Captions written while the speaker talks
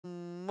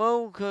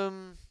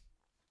welcome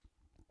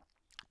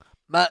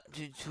back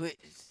to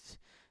Twitch,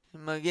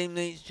 my Game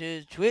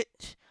Nature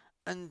Twitch,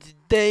 and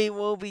today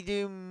we'll be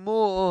doing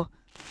more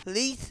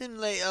Police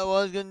Simulator. I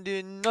was going to do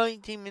a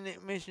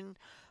 90-minute mission,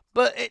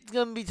 but it's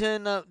going to be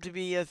turned out to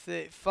be a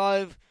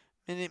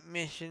 35-minute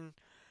mission,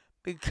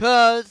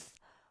 because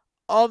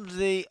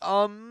obviously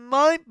I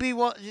might be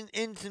watching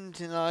Insum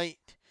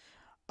tonight.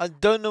 I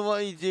don't know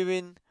what he's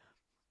doing,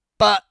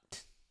 but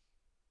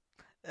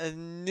a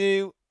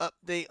new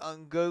update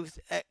on Ghost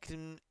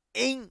Exum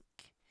Inc.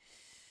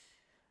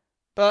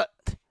 But,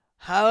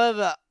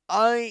 however,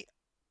 I'm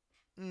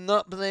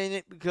not playing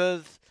it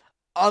because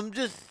I'm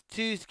just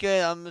too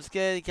scared. I'm a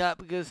scaredy cat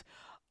because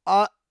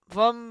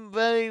from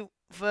very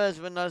first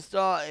when I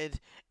started,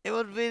 it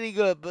was really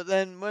good. But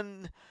then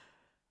when,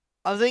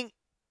 I think,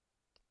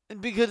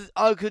 because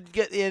I could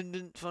get the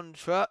evidence from the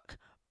truck,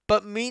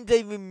 but means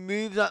they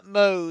remove that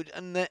mode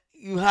and that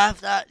you have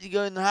to actually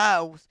go in the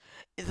house,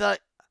 it's like,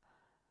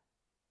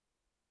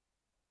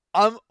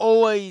 I'm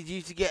always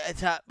used to get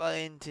attacked by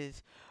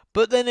entities,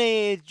 but then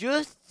they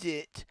adjust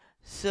it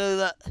so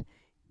that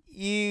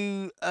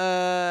you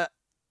are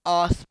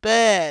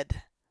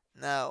spared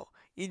now.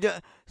 You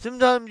don't.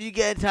 Sometimes you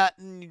get attacked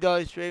and you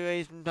die straight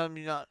away. Sometimes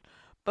you're not.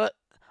 But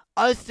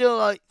I still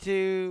like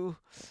to.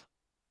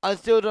 I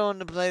still don't want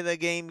to play the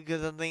game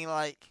because I think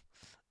like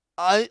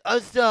I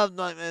still have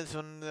nightmares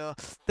from them.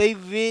 They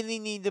really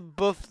need to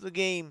buff the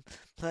game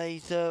play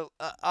so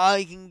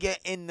I can get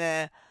in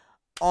there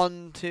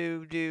on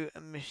to do a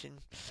mission.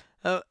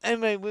 So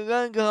anyway, we're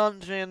going to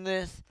concentrate on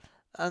this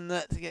and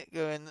let's get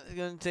going. Let's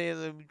go and say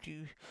hello to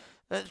you.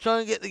 Let's try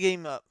and get the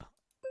game up.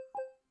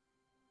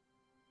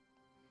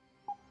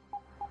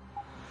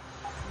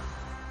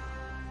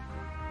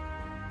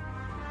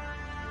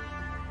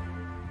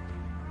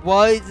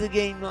 Why is the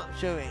game not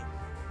showing?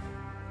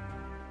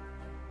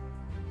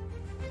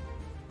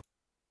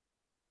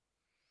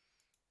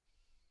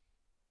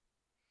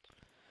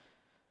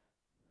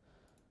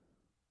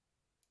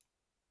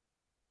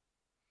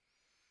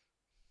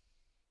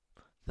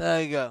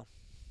 There you go.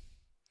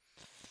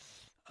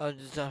 I'll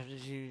just have to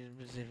choose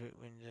a specific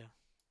window.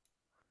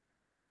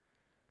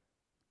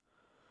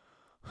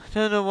 I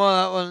don't know why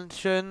that wasn't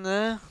shown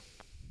there.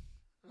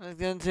 Let's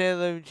go and say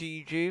hello to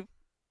YouTube.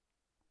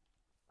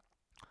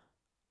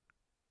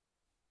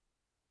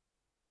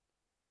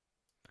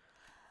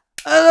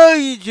 Hello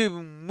YouTube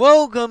and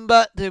welcome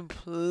back to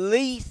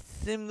Police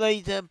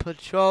Simulator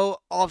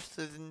Patrol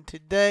Officers, and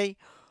today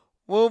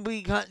we'll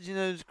be catching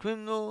those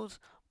criminals,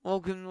 more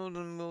criminals,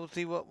 and we'll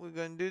see what we're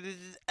going to do. This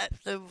is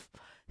episode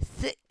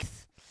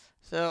 6,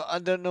 so I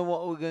don't know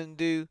what we're going to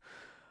do.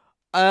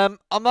 I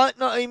might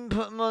not even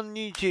put them on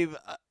YouTube.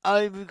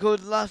 I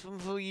recorded the last one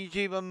for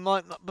YouTube. I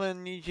might not put it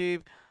on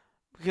YouTube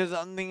because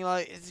I'm thinking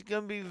like it's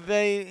going to be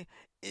very,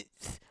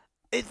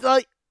 it's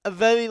like a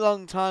very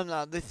long time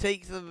now. This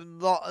takes a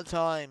lot of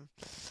time.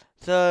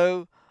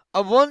 So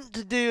I want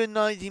to do a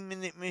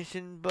 90-minute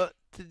mission, but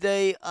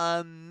today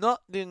I'm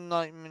not doing a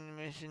 90-minute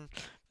mission.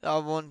 I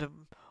want to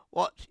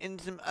watch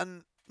Insum,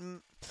 and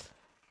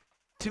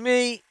to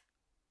me,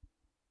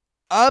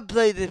 I've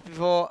played this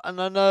before,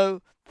 and I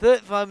know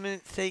 35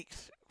 minutes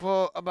takes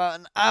for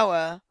about an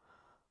hour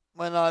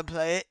when I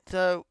play it.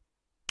 So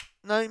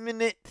 90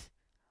 minutes,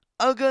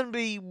 I'm going to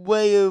be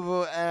way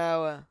over an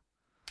hour.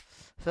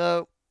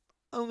 So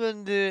I'm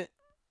going to do it.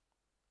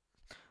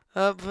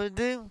 Without further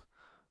ado,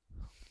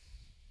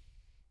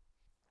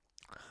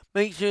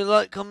 make sure you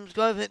like, comment,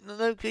 subscribe, hit the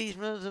notification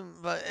bells,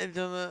 and every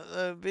time I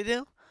upload a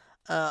video.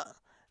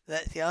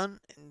 Let's get on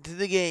into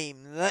the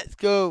game. Let's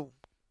go.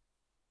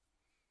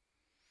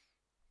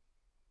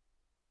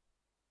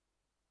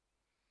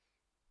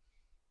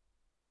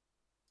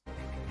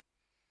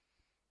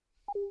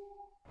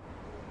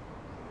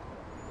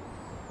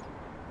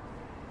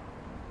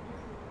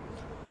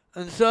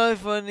 And sorry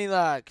for any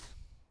lags.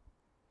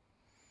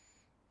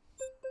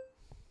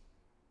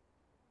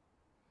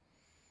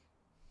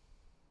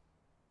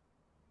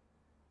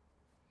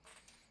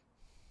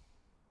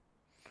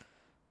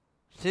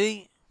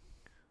 See?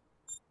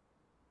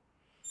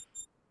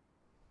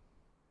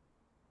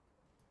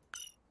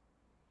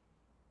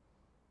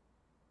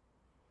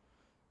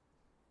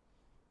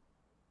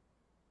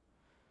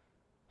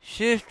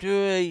 Shift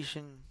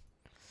duration.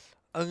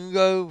 I can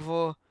go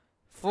for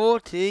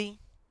 40.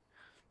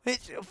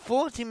 Which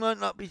 40 might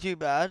not be too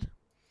bad.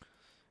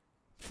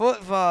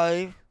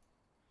 45,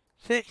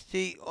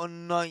 60, or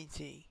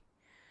 90.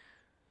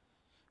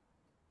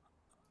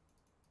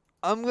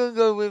 I'm gonna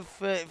go with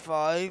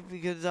 35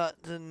 because that's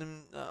the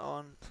limit that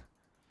one.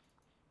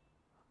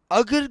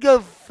 I could go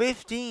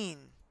 15.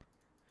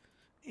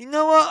 You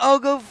know what? I'll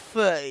go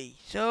 30.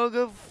 So I'll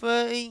go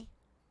 30.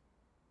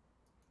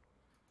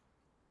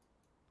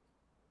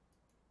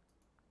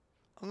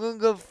 I'm gonna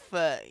go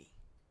 30.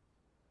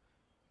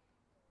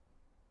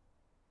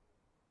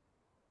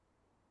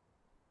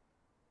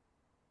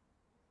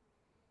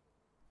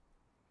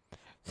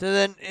 So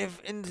then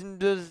if Insum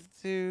does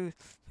do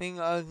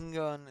thing, I can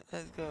go on it.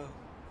 Let's go.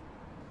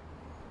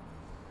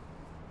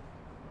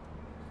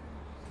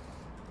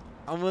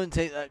 I'm gonna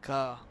take that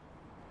car.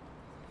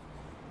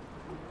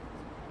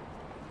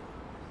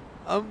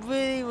 I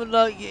really would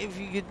like it if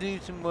you could do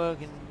some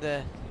work in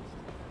there.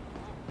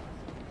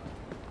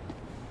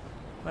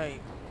 Wait,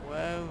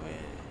 where is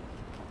it?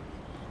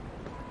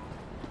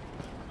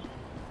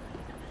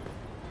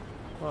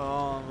 Hold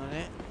on a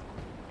minute.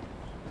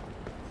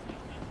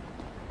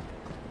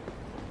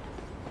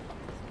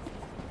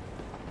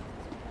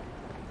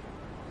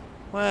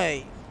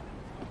 Wait.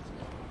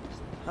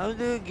 How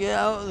do I get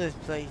out of this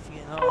place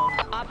again? Hold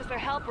on. Officer,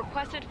 help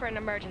requested for an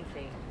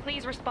emergency.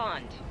 Please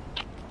respond.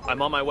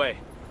 I'm on my way.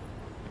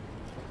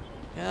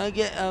 Can I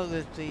get out of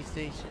this police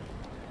station?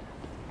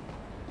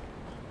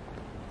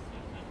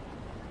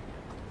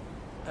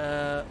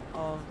 I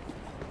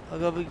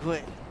gotta be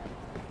quick.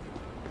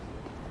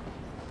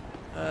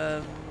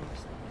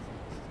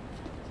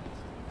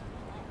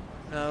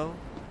 No.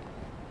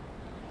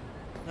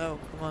 No,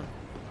 come on.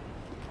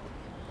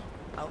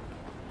 Out.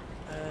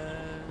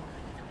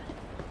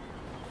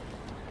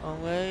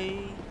 Wrong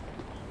way.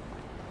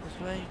 This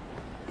way?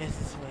 Yes,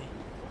 this way.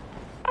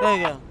 There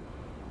you go.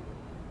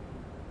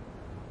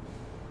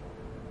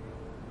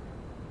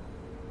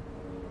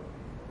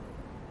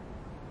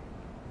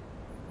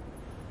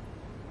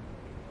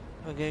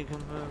 Okay,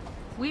 confirm.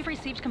 We've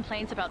received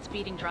complaints about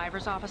speeding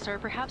drivers, officer.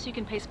 Perhaps you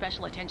can pay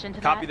special attention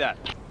to Copy that.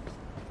 that.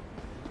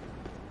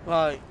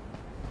 Right.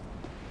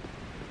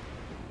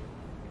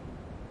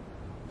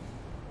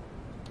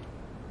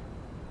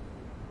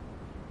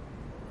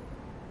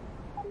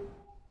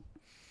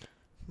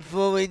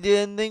 Before we do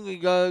anything, we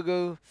gotta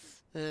go.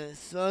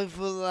 Sorry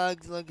for the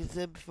lags, like I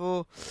said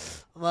before.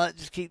 I might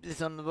just keep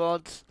this on the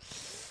rods.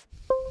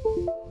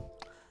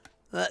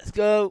 Let's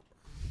go.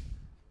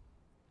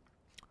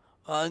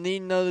 I need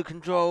to know the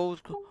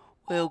controls.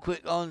 Real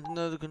quick on to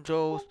know the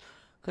controls.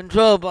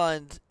 Control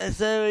buttons.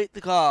 Accelerate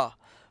the car.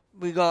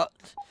 We got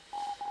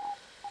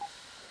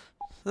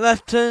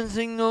left turn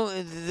signal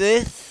is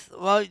this.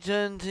 Right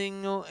turn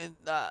signal is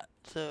that.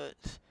 So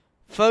it's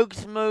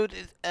focus mode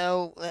is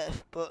L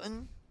left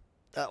button.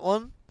 That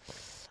one.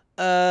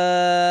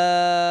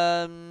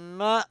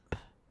 Map.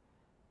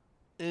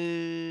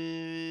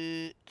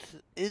 Is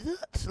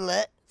that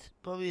select?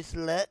 Probably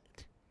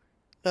select.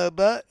 No,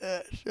 but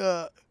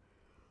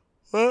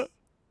what?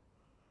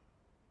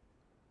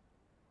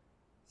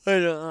 I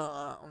don't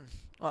know that one.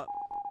 Right.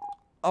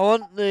 I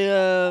want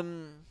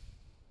the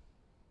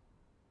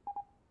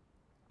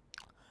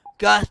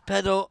gas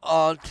pedal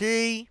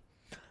RT,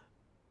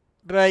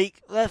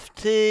 brake left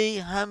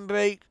T,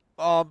 handbrake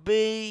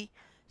RB,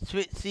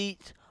 switch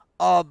seats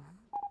R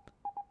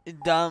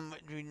down,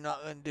 which we're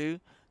not going to do.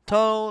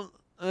 Toll,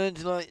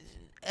 emergency lights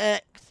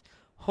X,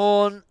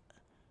 horn,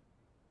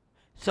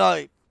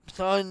 sorry,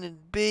 sign is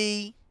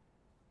B,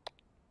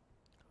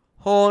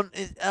 horn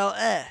is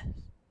LS.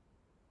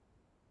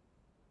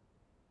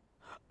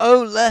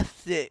 Oh,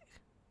 left stick.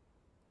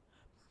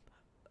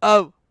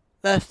 Oh,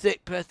 left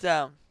stick, press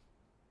down.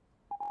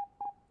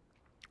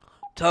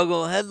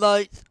 Toggle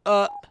headlights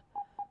up.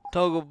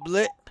 Toggle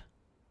blip.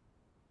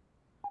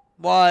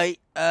 Y,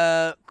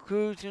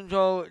 cruise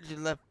control, which is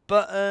left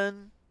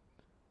button.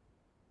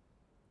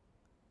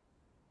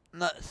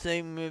 And that's the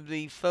same with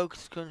the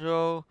focus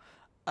control.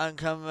 And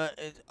camera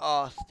is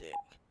R stick.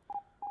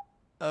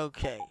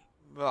 Okay,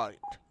 right,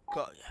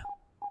 got ya.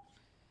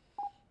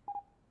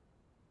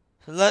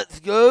 So let's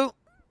go.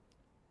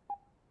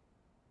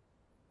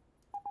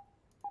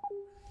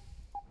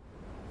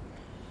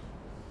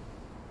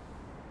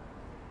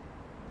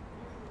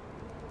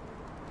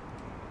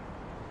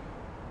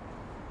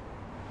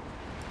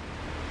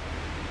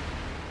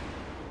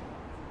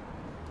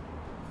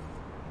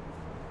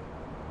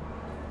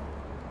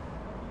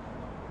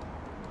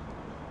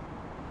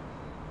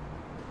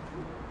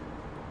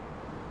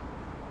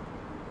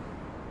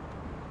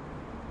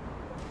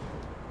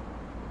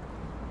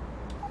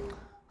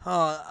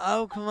 Oh,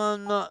 how come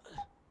I'm not?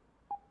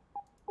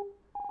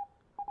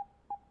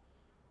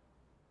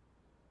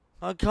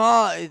 My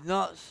car is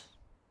not.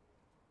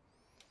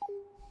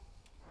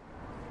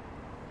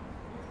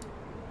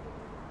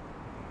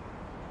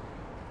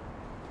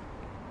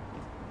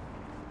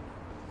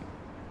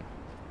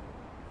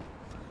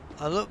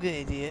 I look an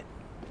idiot.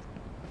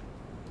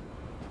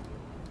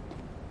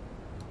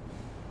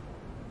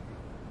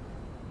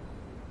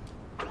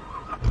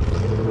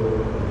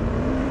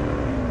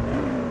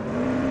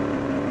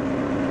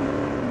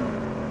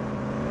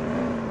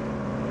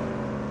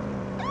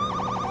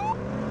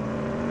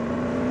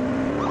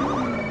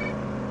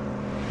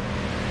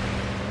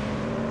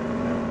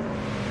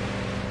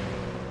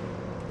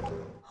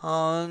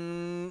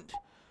 And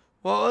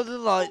what are the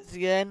lights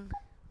again?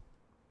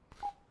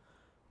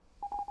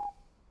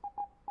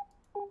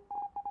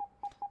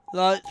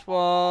 Lights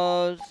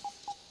was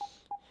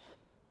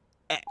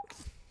X.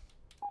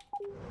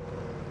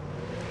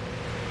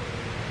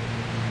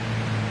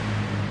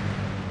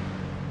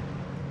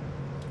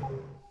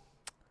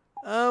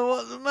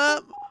 What's the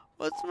map?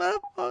 What's the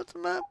map? What's the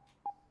map?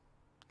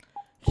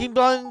 Keep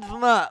blinding for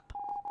map.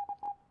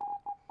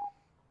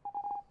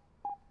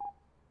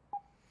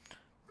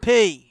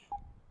 P.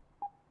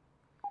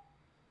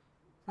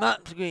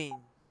 Map screen.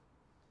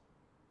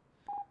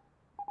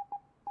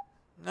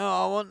 No,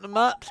 I want the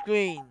map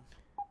screen.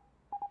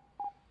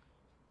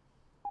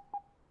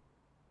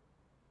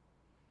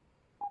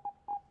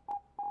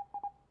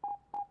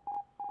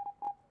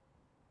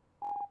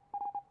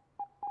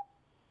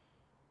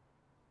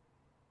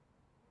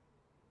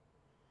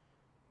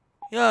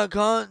 Yeah, I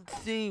can't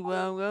see where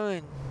I'm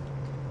going.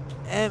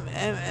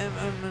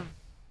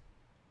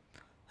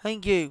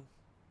 Thank you.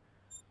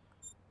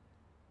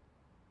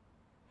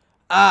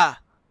 Ah,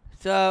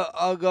 so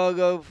I'll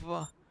go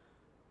for.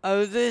 Oh,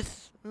 is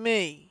this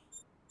me?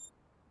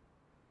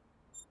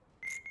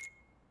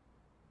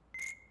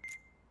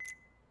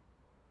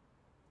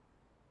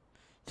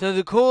 So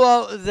the call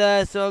out is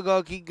there, so I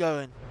gotta keep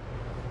going.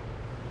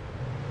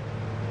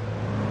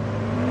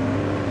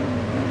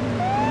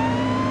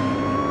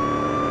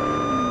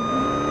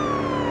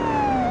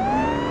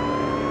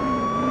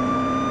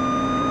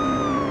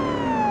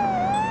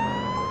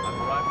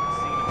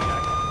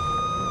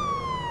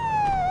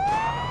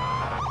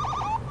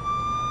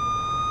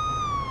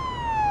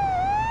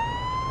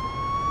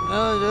 No,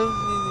 I don't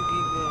need to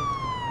keep going.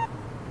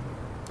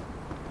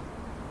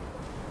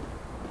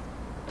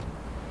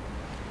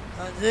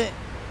 That's it.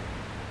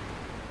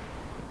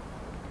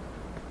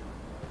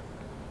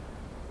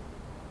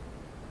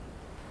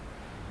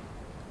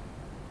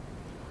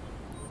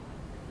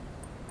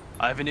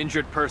 I have an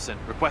injured person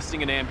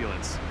requesting an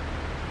ambulance.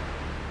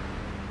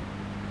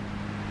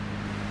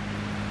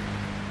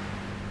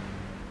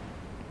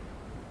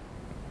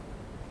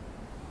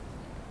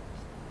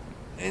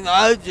 And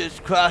I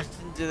just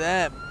crashed into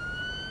them.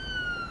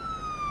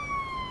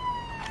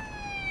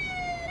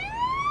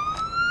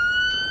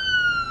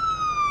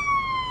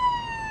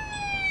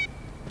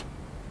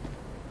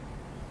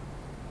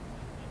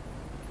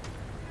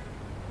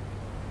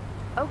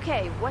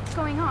 Okay, what's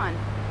going on?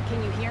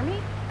 Can you hear me?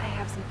 I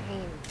have some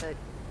pain, but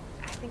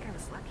I think I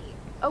was lucky.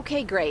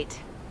 Okay, great.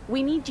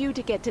 We need you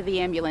to get to the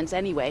ambulance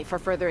anyway for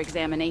further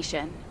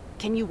examination.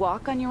 Can you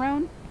walk on your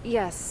own?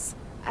 Yes,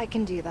 I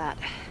can do that.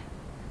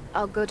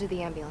 I'll go to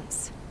the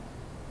ambulance.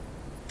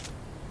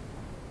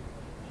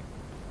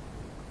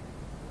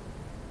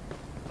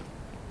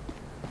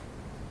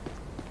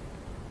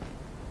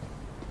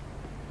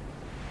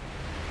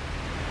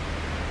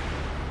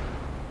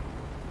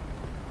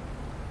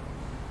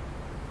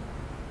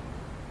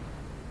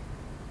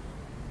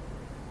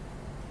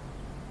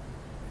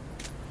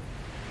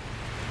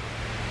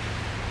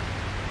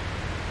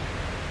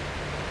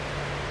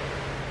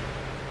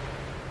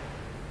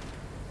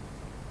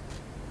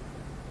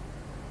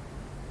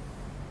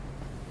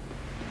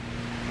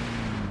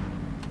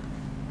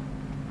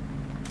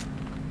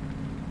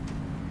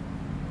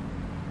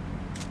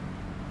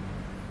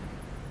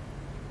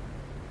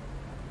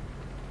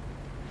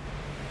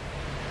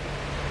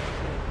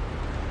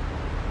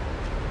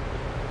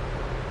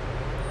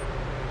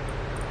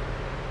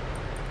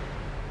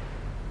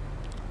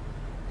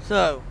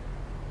 So,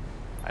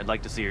 I'd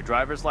like to see your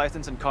driver's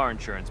license and car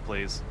insurance,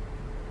 please.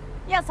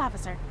 Yes,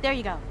 officer. There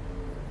you go.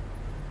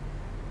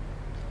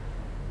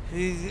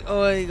 he's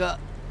already got.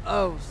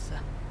 Oh,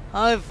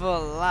 hi for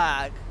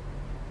lag.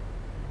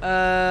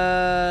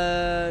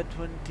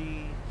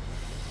 20.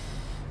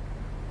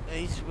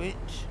 A switch.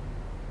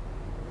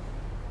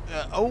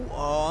 Oh,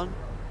 on.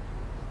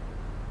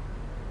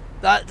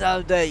 That's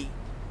outdated.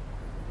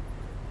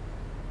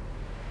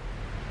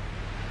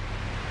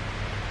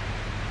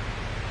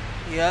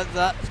 Yeah,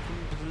 that's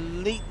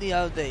completely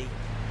outdated.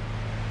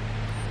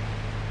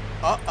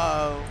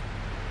 Uh-oh.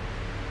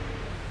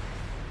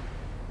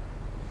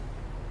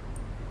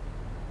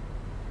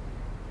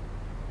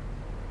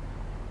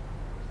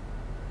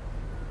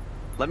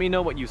 Let me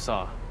know what you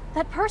saw.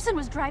 That person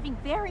was driving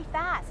very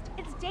fast.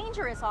 It's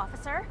dangerous,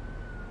 officer.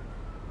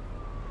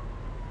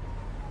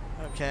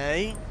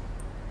 Okay.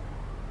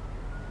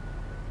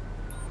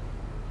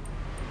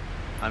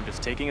 I'm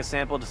just taking a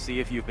sample to see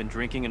if you've been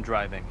drinking and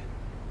driving.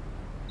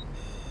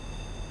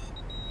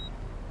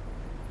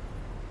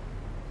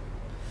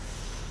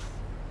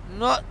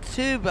 Not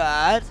too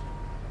bad.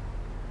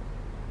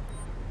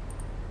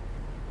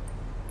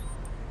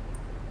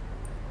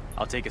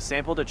 I'll take a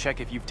sample to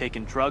check if you've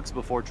taken drugs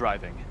before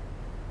driving.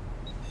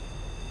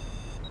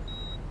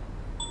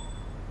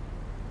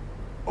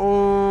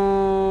 Oh.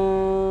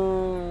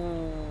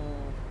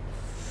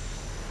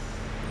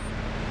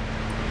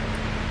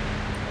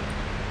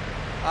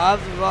 I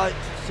have the right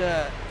to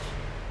search.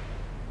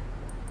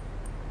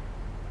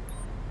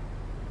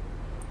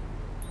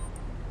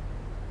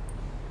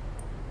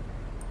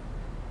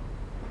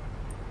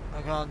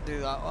 I can't do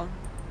that one.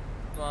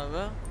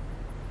 Driver.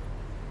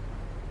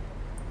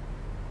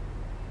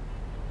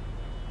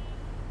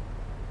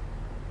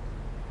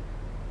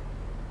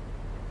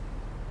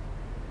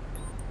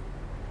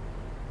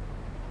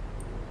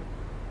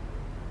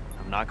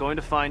 I'm not going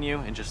to fine you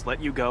and just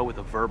let you go with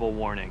a verbal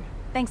warning.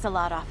 Thanks a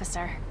lot,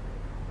 officer.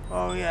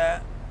 Oh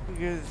yeah,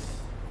 because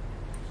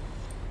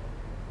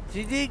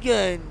she did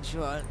get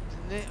insurance,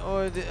 didn't it?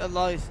 Or is it a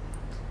license?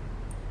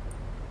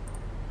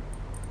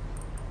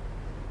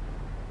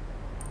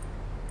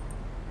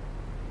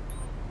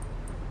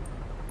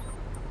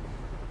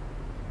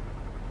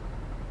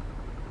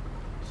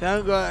 So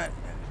I got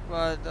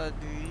expired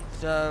ID,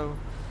 so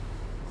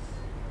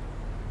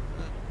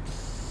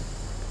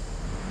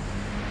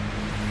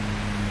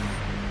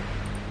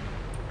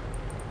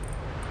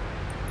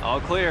All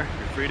clear.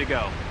 You're free to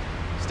go.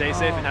 Stay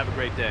safe and have a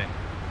great day.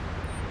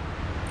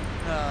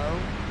 no.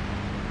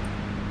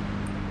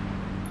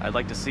 I'd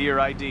like to see your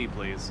ID,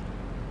 please.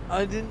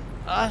 I didn't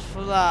ask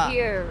for that.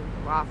 Here,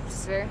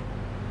 officer.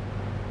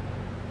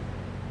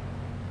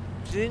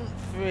 It's in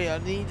free. I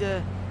need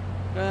to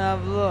go and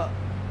have a look.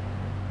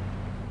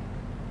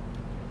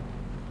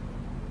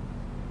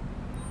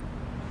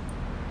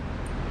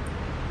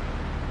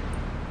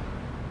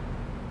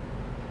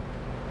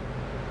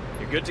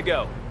 You're good to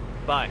go.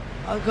 Bye.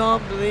 I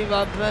can't believe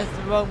I pressed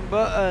the wrong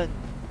button.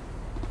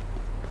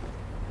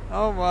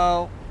 Oh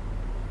well.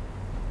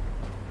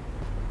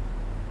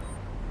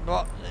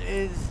 What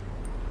is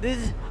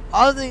this?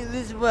 I think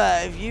this is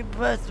where if you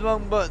press the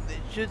wrong button,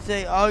 it should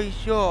say, "Are you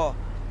sure?"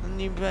 And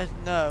you press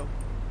no.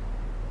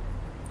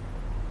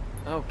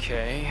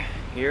 Okay,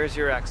 here's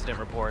your accident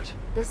report.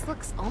 This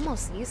looks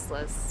almost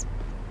useless,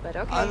 but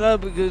okay. I know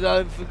because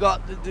I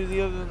forgot to do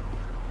the other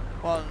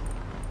one.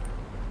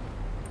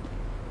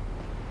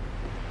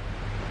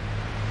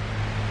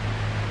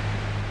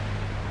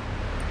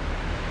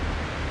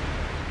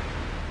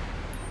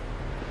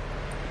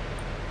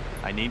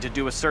 I need to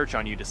do a search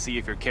on you to see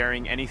if you're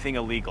carrying anything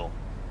illegal.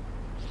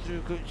 Do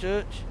a quick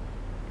search.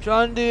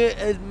 Try and do it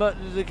as much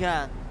as I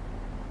can.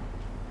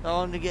 I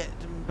want to get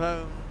some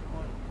poems.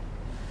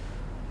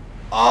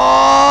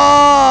 Oh!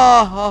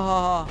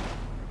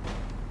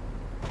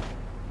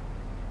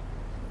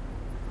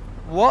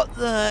 What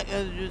the heck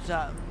has just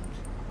happened?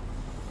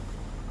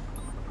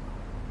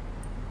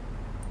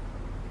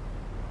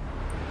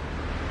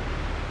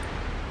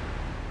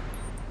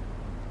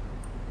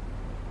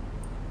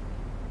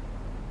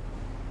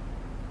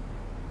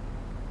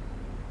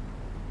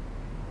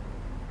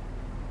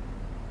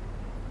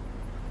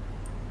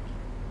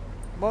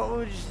 What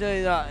would you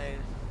say that is?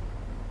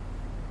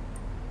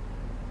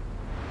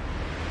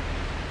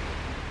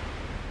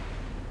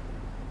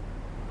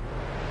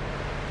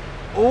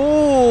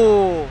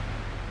 Oh!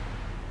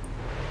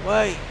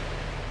 Wait.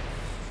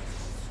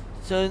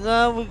 So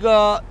now we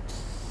got...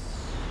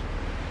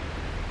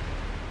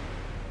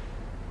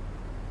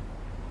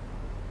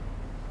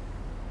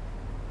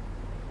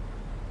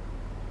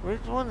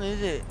 Which one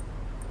is it?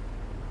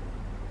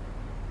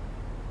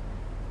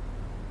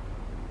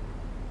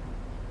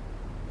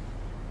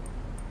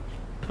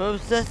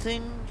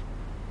 Processing.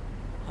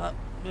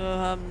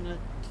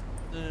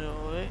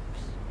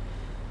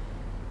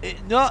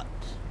 It's not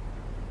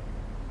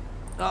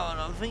that one.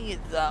 I think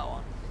it's that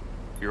one.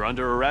 You're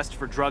under arrest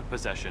for drug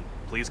possession.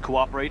 Please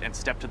cooperate and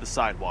step to the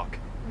sidewalk.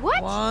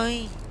 What?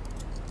 Why?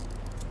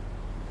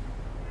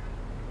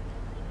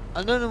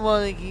 I don't know why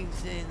they keep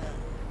saying that.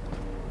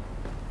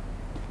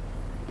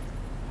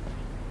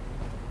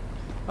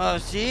 Oh,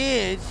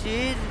 she's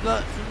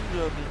got some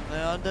drugs in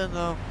there. I don't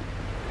know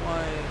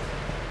why.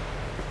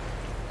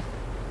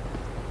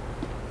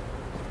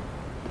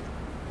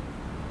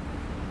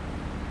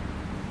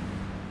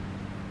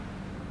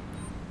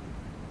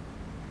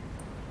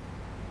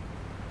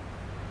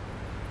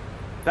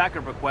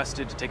 Backup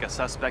requested to take a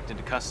suspect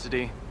into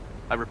custody.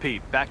 I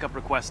repeat, backup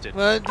requested.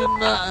 Well, it doesn't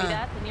Copy matter.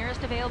 that. The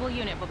nearest available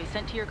unit will be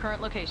sent to your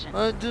current location.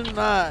 Well, it doesn't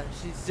matter.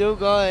 She still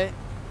got it.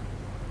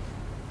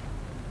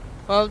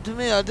 Well, to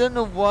me, I don't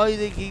know why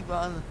they keep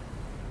on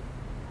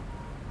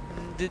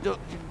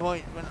deduction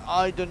points when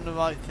I done the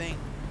right thing.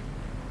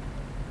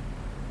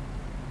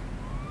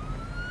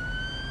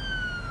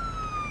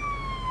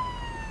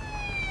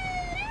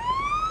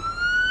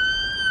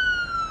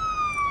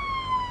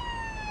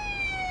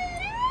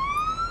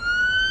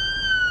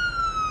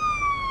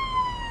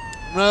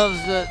 Well,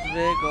 search the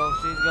vehicle.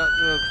 She's got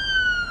drugs.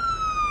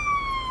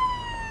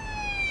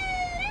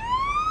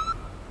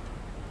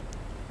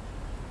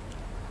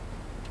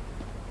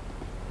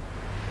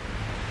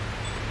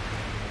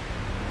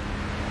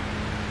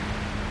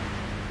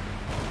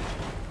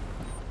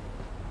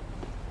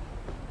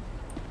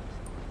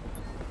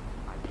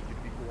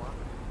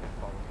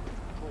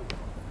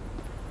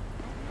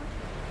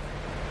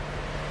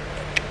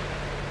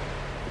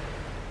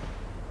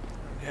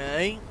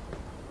 Okay.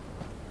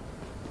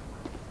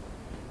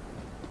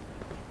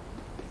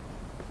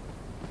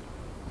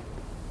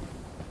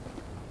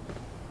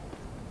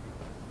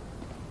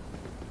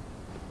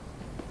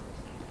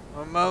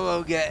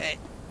 I'll get it.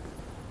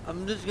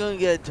 I'm just gonna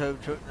get a tow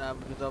truck now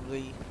because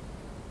obviously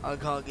I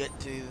can't get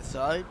to the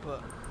side,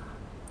 but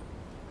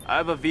I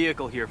have a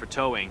vehicle here for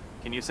towing.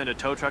 Can you send a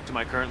tow truck to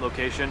my current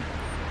location?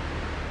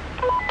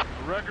 The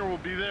wrecker will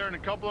be there in a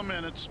couple of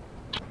minutes.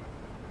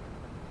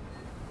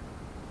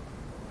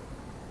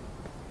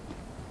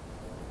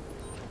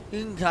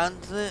 you can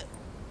cancel it.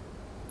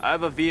 I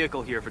have a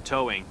vehicle here for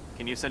towing.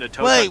 Can you send a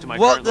tow Wait, truck to my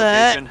what current the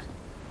heck? location?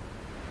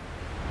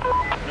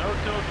 No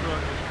tow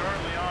truck is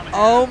currently on hand.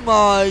 Oh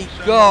my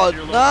Send god,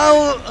 one to your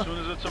no! location as soon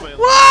as it's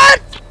available.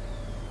 What?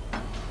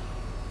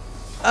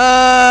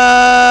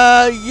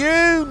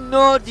 You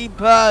naughty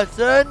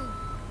person!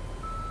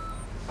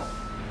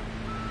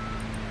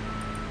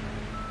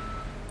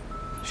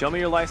 Show me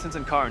your license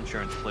and car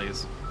insurance,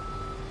 please.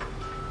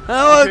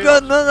 Oh, I Okay.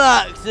 got another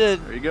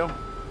accident. There you go.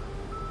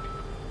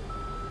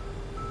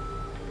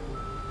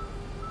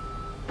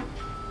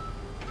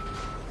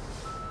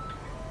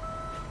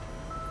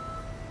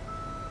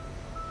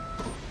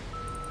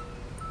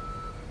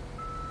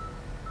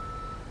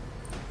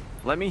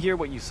 Let me hear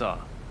what you saw.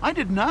 I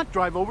did not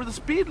drive over the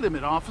speed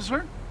limit,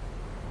 officer.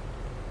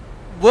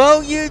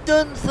 Well, you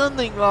done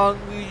something wrong.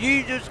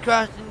 You just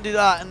crashed into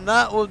that, and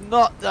that was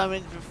not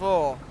damaged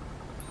before.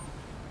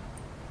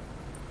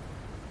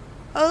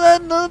 Oh, there's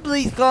another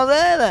police car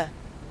there.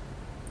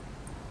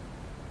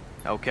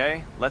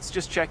 Okay, let's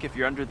just check if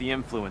you're under the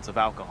influence of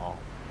alcohol.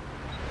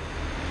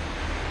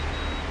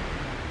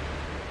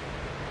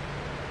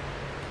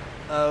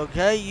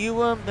 Okay, you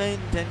weren't paying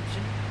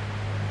attention.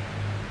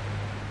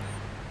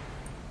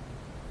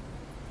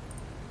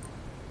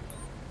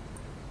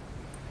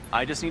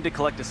 I just need to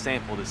collect a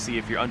sample to see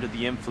if you're under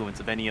the influence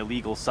of any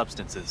illegal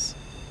substances.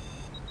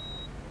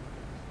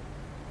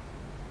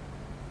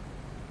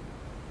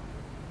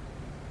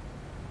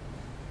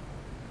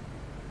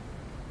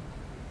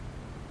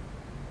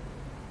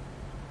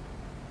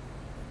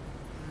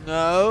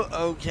 No,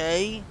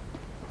 okay.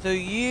 So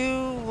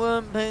you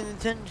weren't paying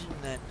attention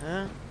then,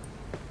 huh?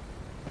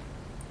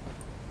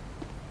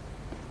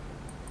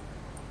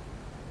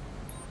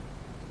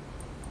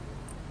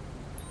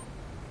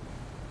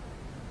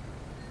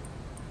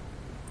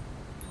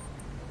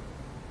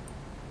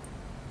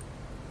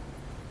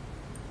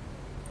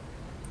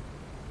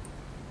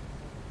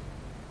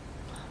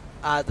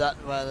 Add that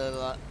where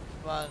the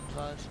like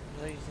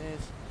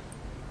places.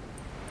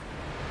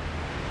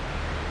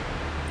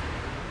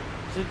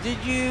 So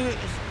did you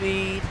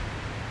speed?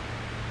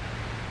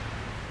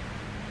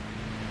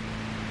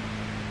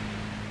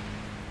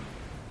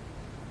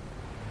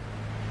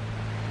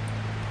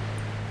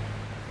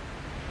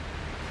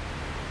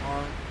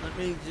 Let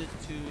me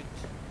just do it.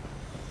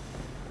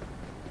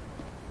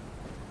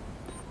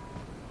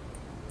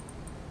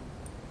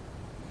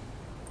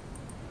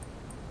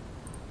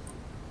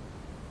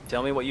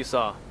 Tell me what you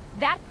saw.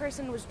 That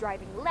person was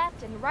driving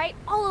left and right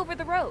all over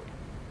the road.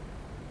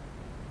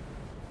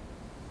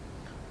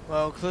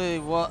 Well, clearly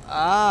what?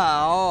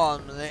 Ah,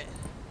 hold on a minute.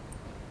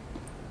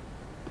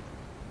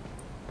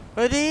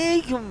 Where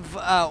did he come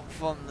out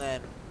from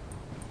then?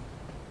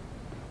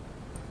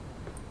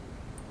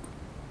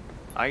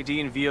 ID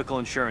and vehicle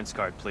insurance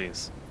card,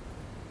 please.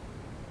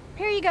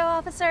 Here you go,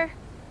 officer.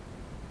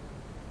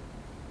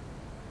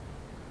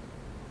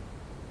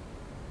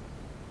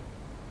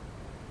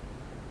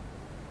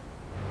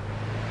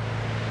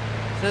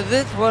 So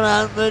this one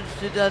I'm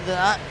registered as an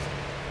accident.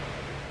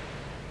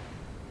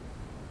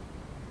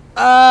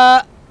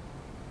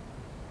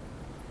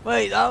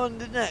 Wait, that one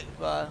didn't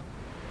expire.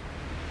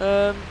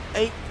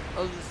 8th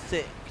of the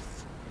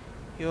 6th.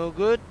 You're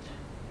good?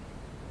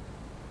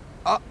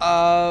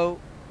 Uh-oh.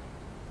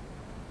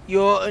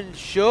 Your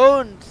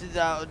insurance is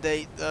out of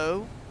date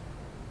though.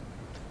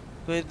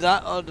 With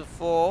that on the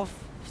 4th.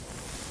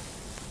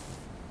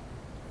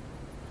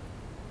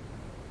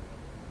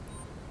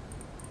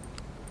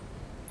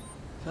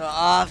 So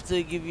I have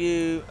to give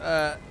you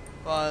a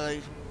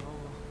violation.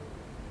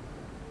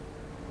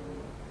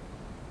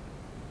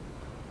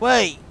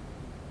 Wait.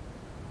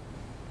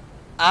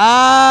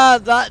 Ah,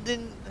 that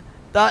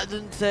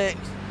didn't say.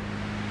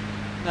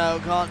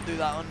 No, can't do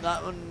that one.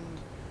 That one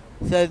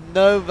says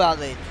no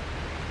valid.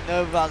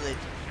 No valid.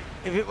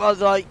 If it was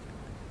like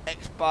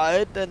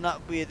expired, then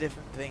that would be a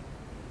different thing.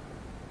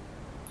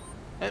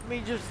 Let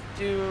me just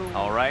do.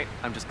 Alright,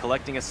 I'm just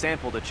collecting a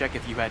sample to check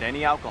if you had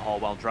any alcohol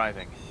while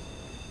driving.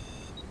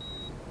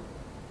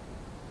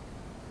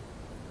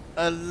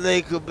 A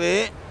little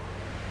bit.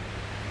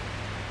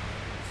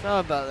 Sorry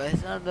about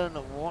this. I don't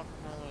know what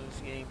wrong with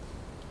this game.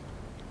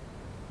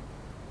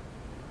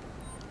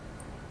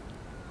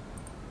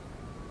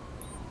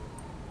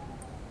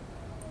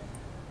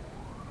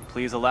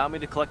 Please allow me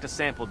to collect a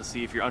sample to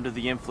see if you're under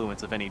the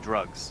influence of any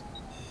drugs.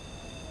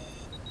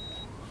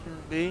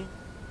 Shouldn't be.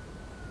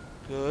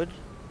 Good.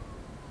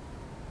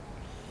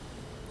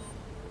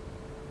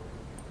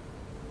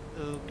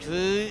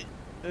 Okay.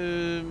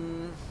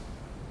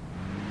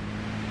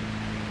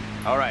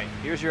 Alright,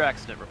 here's your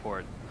accident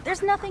report.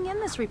 There's nothing in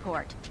this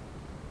report.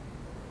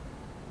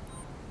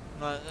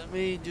 Right, let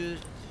me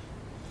just.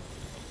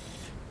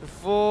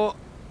 Before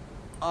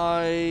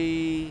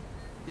I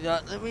do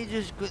that, let me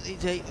just quickly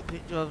take the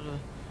picture of the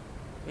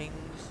things.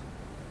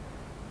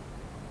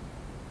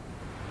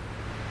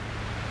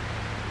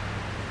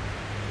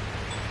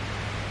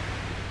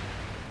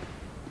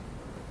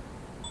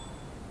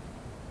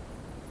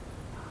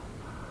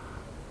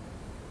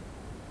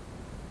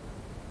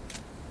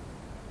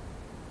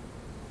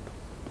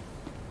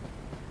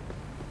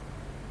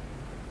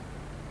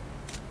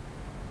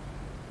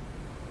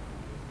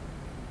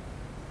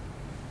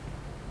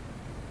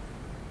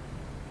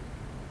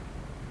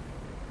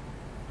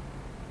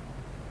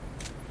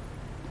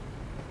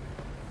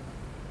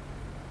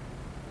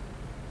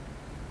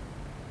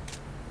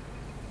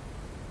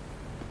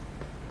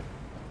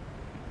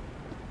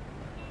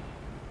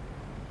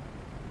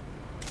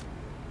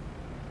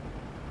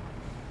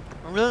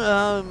 don't know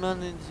how I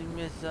managed to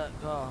miss that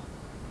car.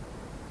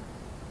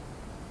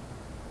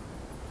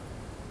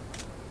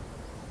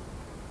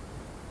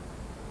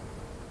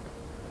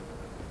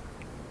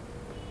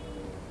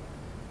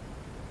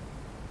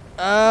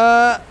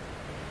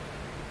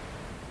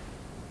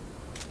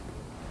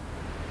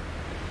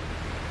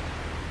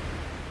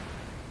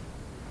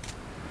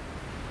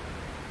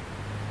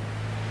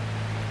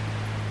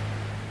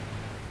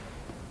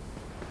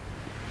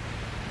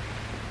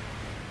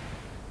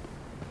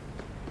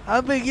 How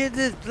big is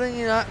this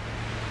thing?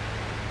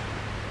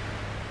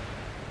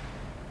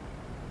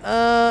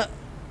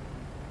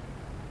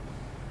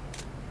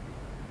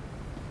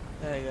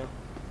 There you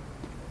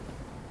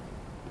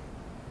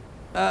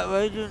go.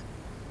 Radiant.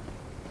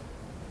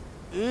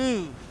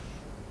 Ooh.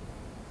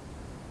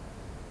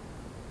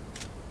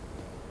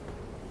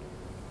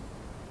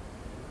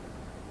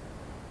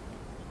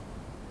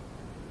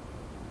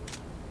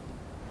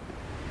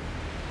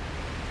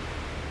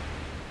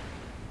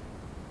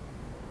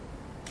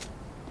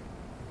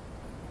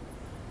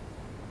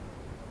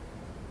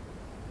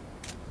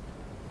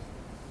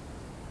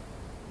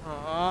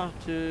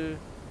 To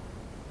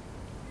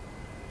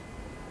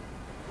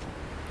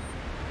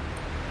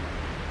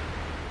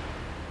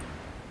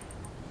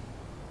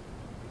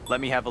Let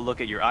me have a look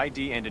at your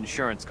ID and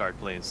insurance card,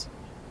 please.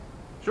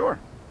 Sure.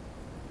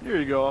 Here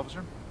you go,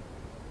 officer.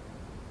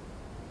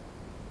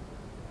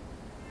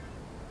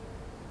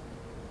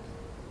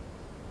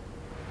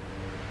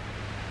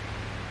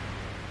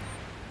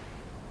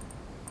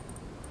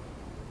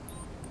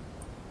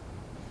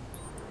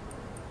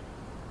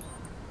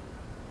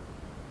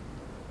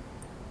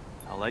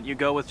 I'll let you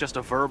go with just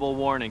a verbal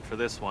warning for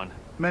this one.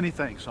 Many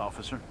thanks,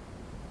 officer.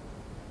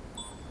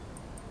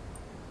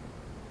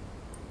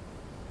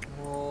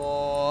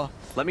 oh,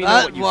 Let me know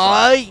what you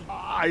find. why?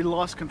 I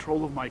lost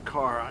control of my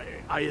car.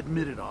 I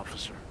admit it,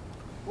 officer.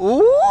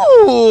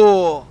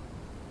 Ooh.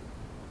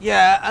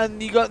 Yeah,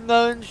 and you got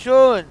no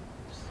insurance.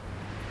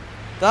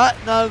 That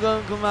now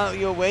gonna come out of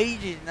your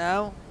wages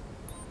now.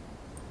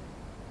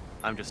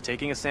 I'm just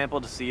taking a sample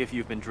to see if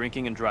you've been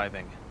drinking and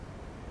driving.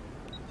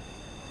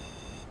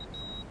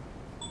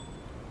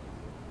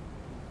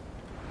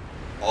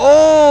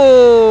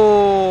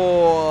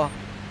 Oh,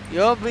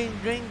 you've been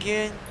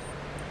drinking.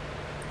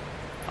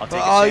 I'll But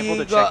take are a sample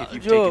you to check got if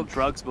you've taken drugs?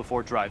 drugs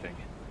before driving.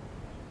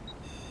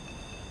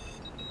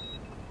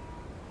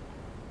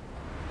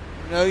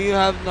 No, you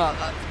have not.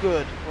 That's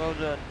good. Well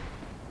done.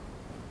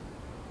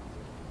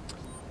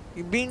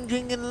 You've been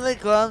drinking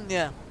liquor, haven't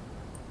you?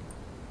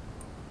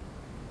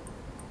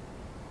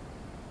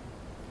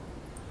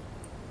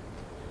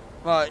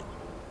 Right.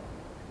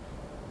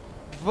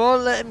 Before I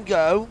let him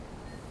go,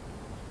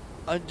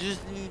 I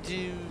just need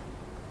to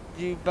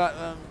do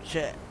background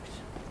checks.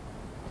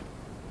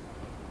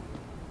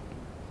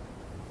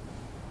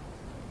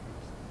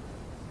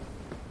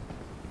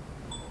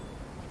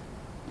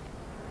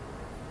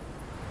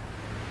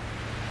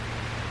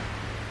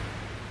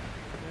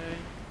 Okay.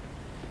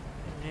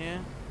 In here.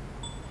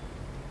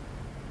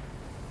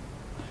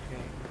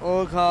 Okay.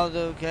 All cars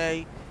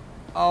okay.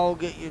 I'll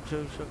get your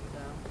tow truck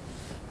down.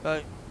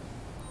 Right.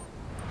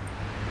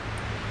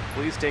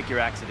 Please take your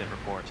accident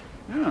report.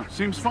 Yeah,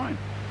 seems fine.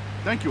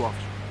 Thank you,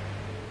 officer.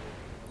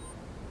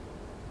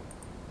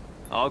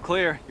 All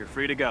clear. You're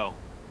free to go.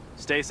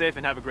 Stay safe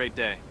and have a great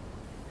day.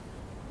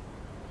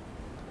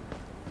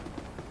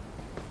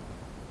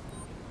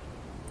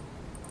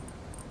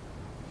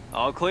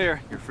 All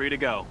clear. You're free to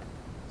go.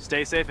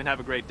 Stay safe and have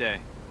a great day.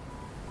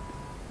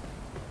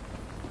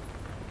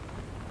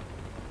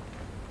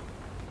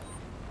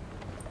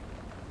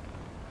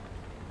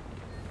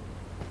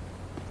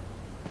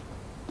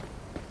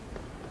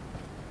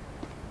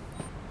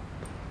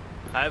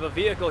 I have a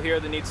vehicle here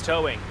that needs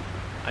towing.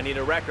 I need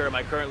a record of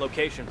my current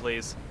location,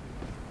 please.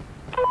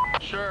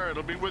 Sure,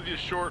 it'll be with you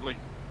shortly.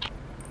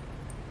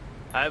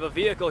 I have a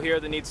vehicle here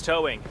that needs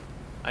towing.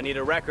 I need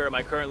a record of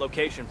my current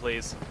location,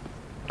 please.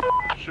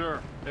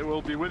 Sure, it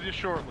will be with you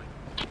shortly.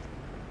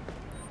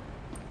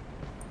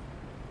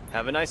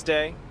 Have a nice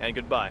day, and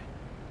goodbye.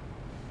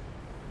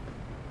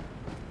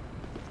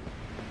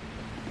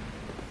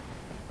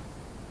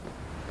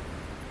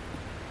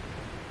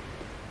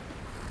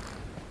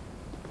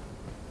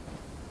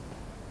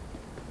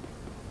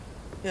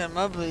 Yeah,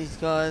 my police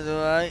car is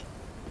alright.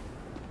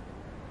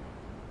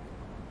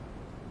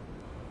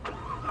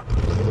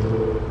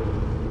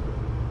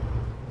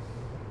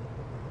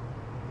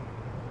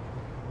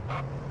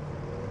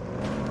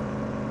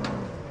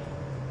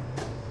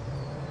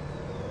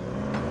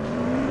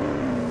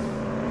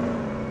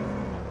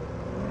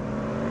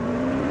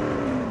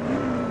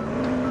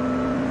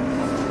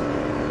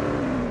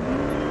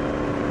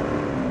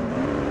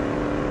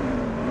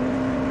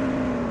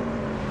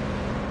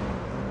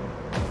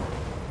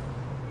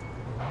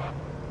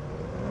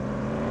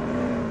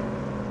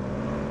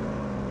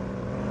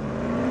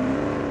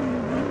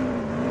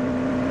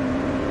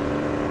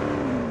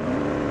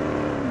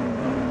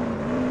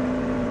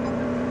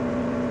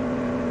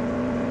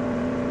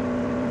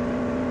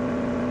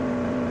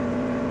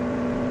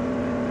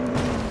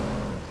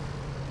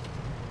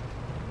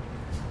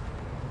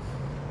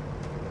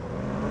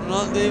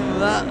 Not doing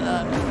that.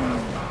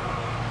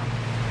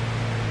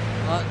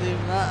 Not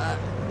doing that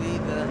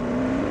either.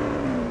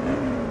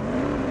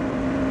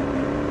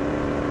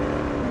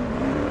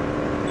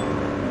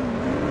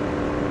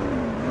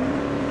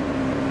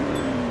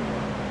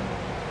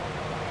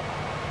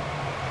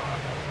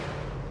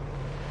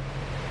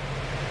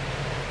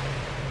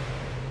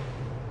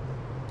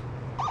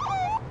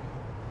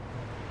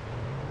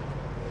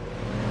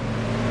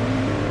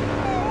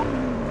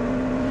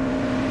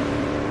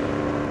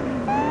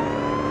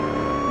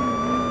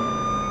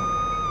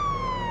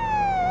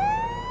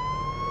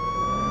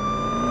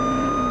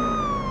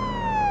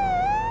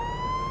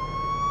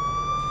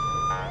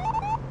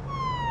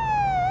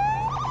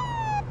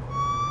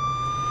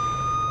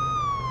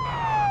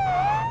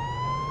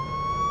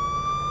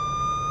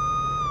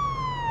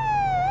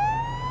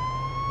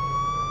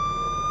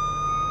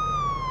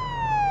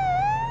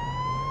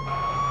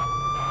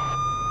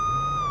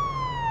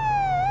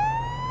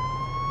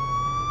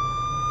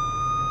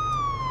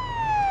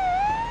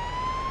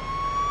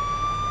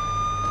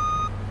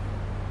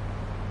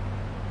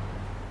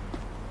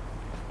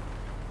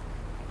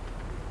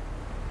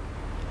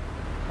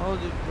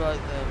 Hold it right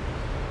there.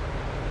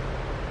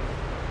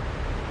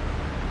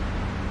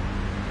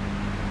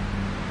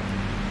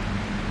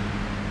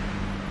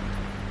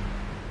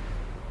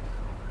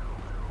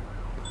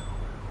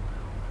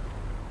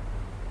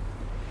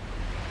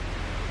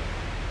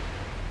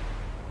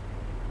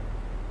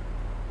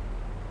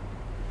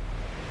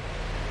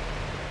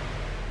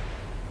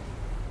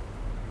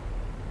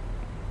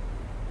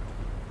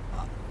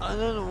 I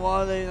don't know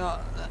why they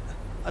not.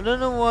 I don't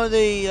know why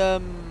they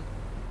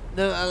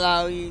don't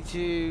allow you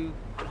to.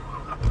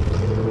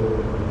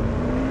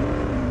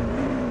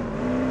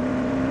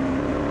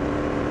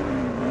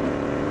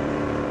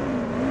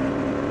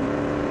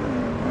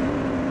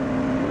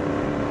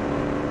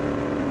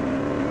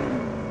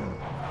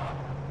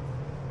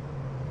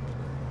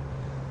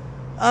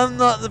 I'm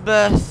not the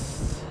best.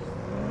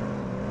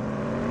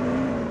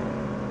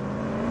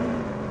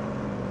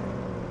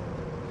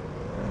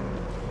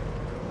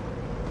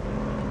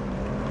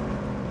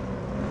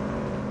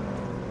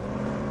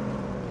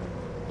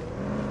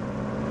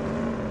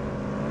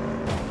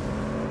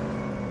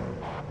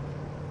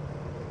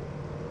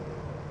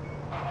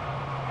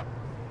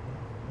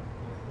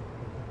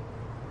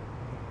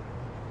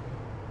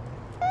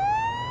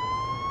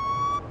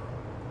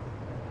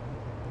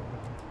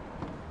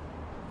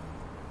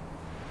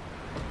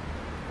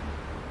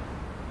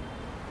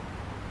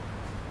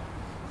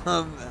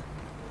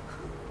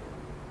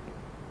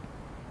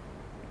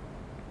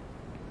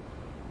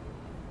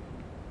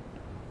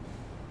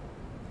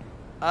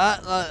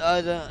 Act like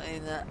I don't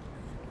mean that.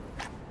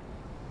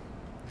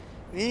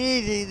 We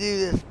need to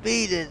do the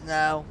speeders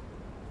now.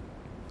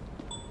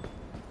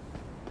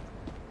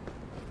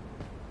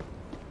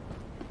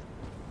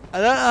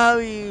 I don't know how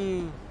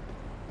you.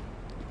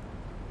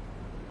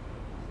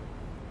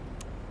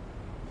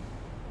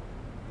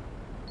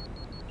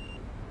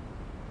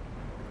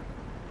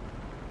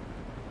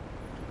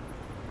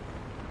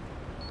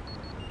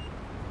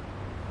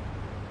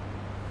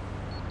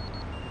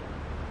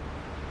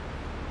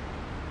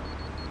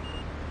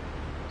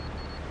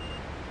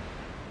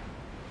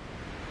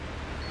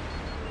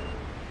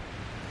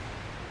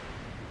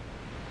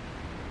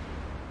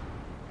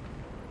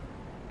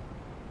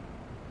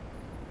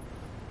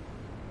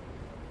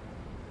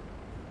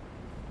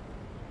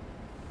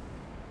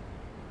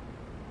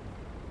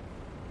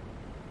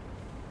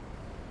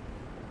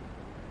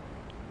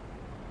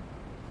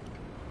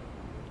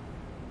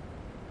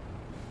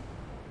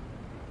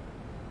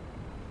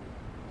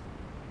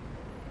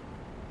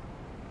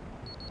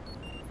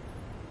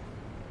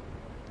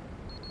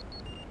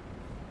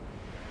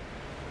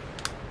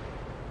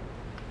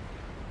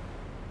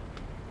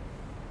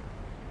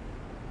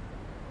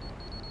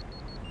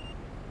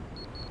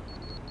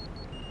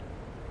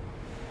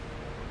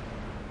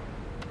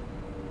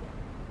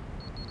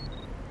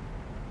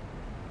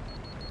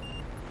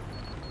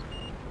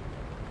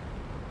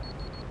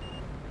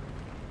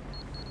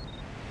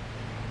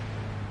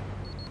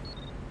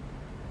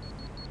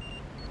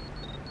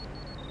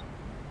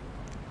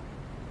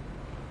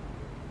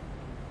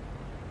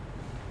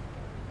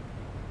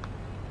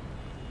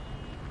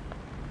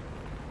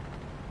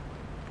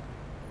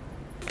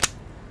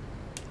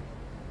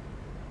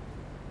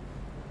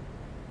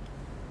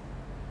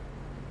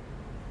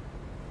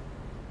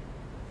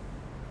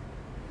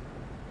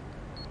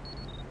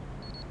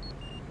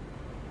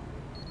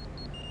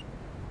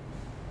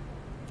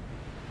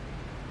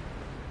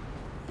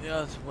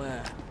 I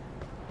swear.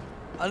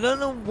 I don't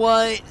know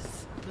why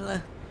it's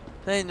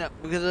playing that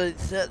because I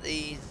set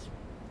these.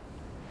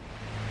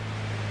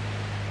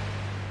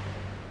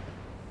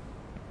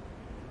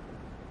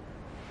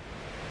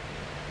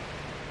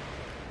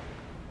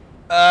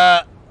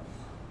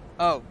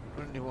 Oh,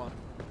 21.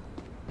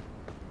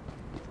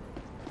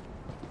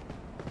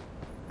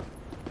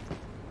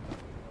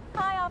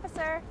 Hi,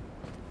 officer.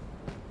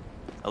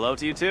 Hello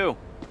to you too.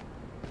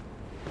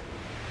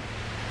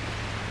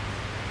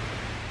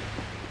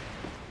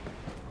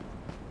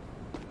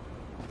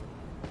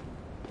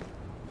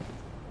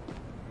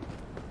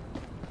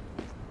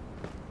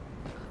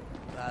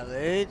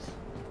 Valid.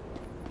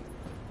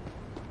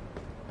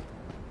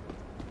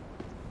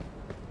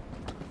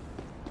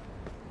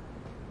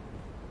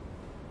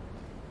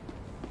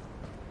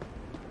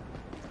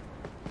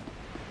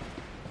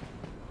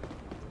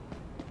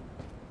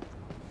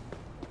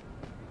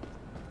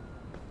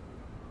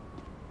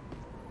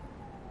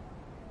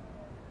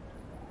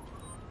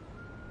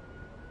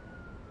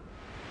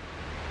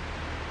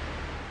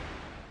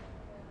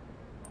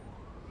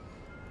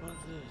 What's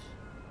this?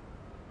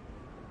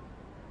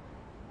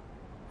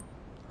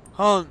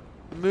 Hold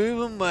on,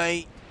 move and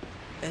wait.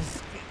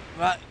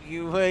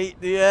 Evacuate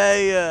the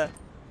area.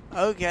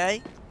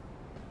 Okay.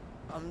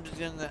 I'm just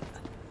gonna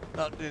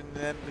not doing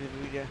the end of the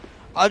video.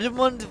 I just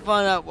wanted to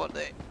find out what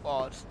it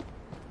was.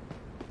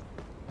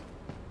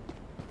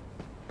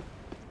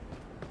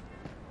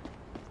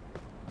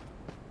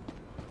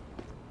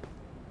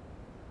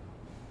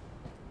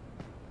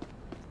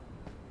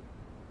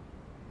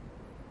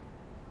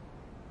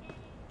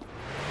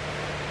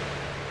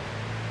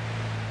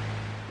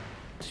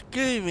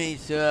 Excuse me,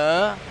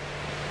 sir.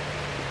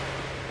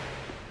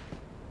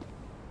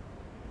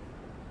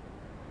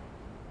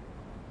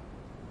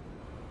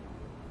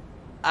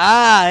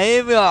 Ah,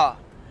 here we are.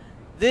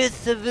 This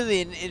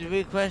civilian is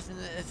requesting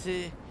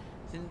assistance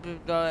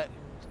with directions.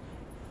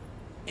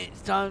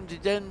 It's time to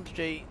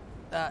demonstrate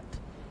that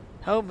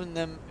helping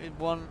them is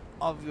one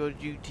of your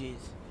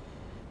duties.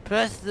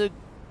 Press the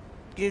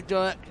give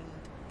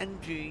directions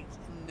entries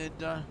in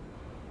the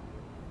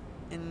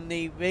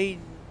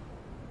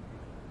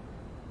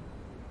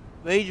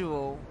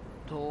radio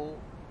tool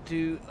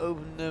to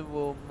open the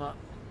world map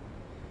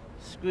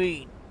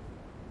screen.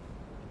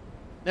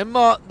 Then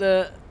mark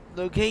the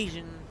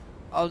location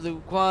of the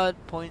required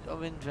point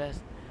of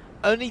interest.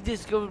 Only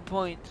discovered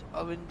points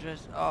of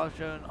interest are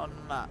shown on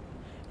the map.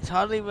 It's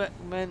highly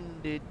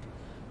recommended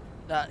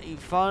that you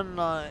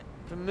familiarize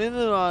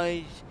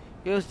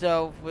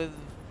yourself with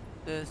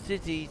the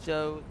city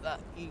so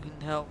that you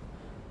can help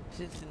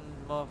citizens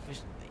more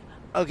efficiently.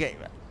 Okay,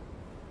 right.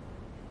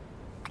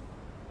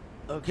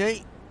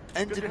 Okay,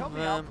 enter Could you help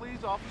me out,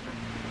 please, officer?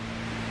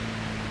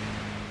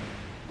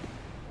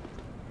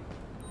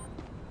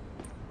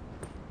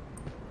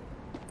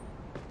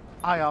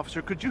 Hi,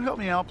 officer. Could you help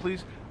me out,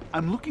 please?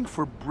 I'm looking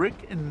for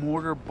Brick and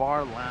Mortar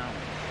Bar Lounge.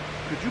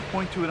 Could you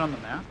point to it on the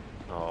map?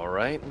 All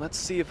right, let's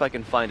see if I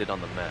can find it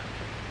on the map.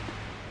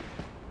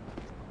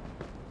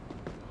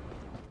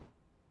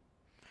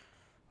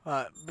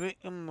 Right, Brick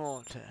and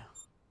Mortar.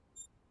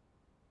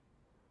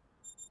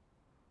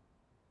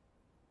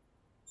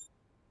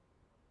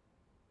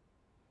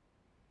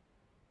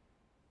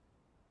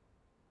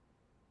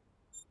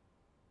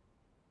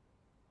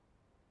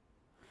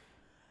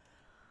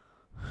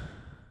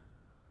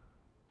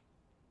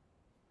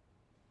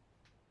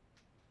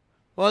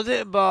 Was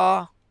it a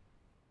bar?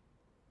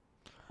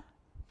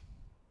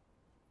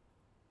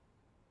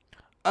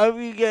 Oh,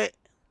 you get.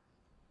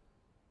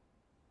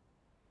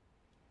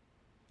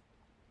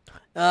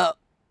 Now,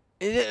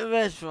 is it a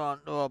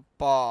restaurant or a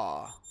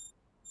bar?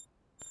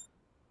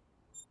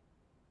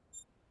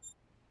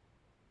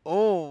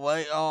 Oh,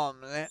 wait on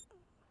a minute.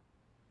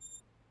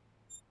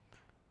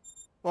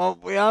 Well,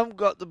 we haven't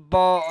got the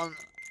bar on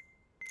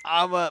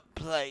our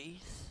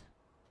place.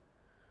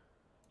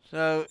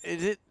 So,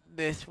 is it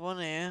this one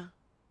here?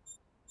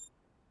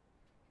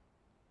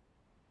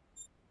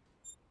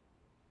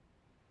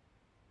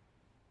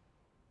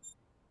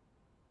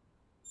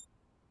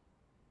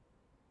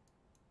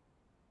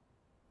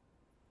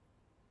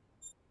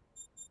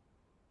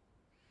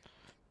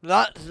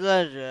 That's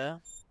leisure,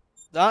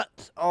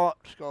 that's art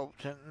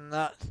sculpture, and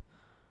that's...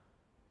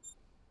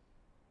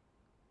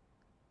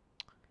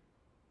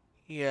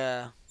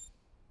 Yeah.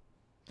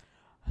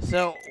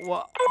 So,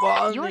 what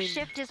I Your need...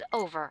 shift is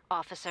over,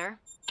 officer.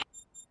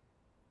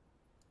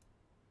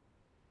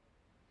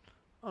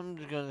 I'm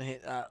just gonna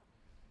hit that.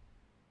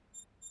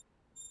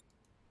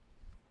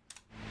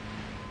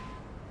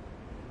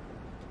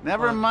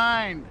 Never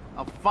mind.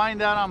 I'll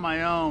find out on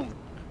my own.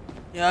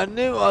 Yeah, I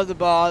knew on the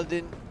bar, I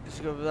didn't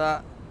discover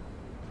that.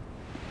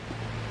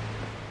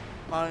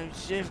 My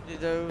shift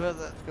is over,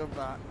 let's go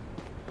back.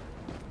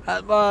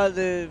 That's why I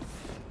live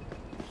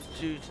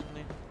shooting.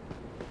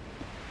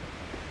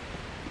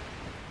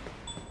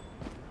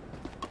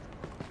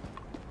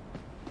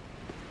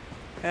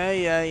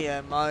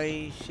 Yeah,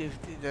 my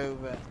shift is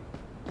over.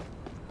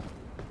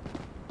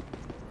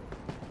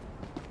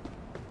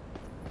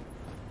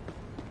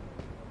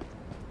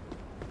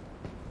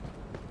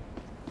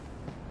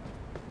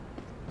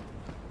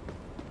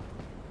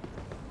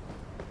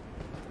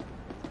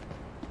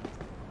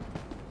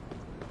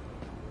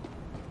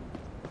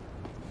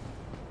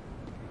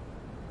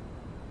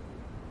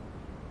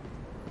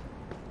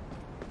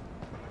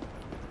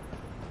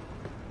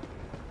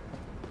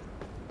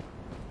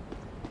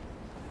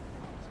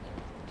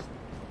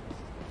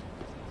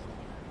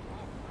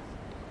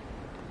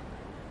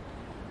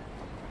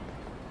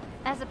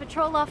 As a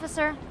patrol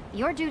officer,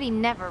 your duty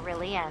never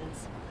really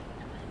ends.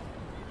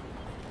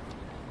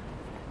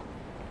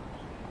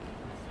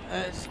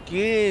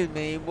 Excuse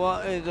me,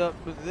 what is up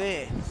with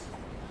this?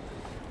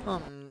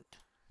 Um,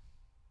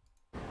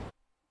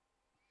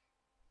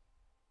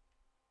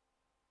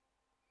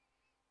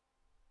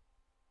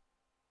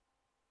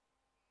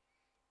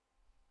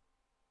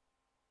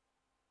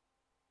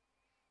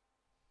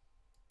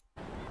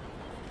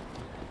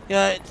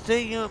 yeah, it's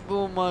taking up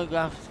all my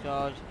graphics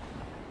card.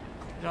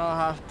 So I'll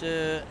have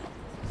to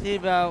see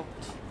about.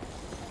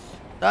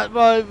 That's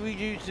why I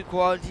reduce the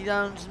quality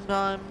down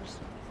sometimes.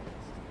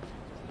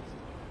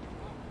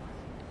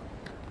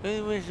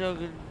 Really wish I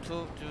could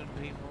talk to the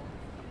people.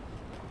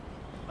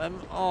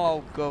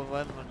 Oh god,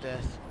 where's my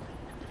desk?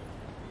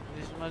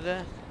 Is this my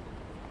desk?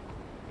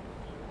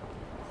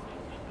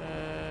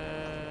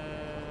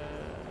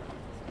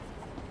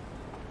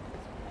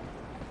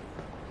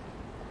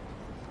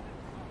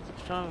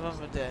 Let's try and find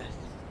my desk.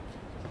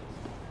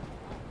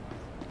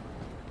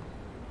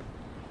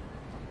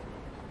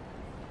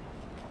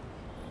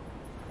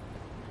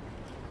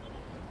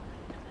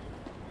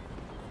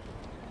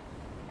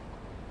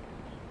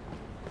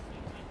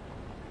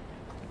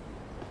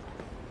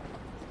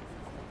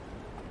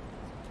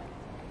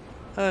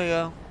 There we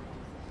go.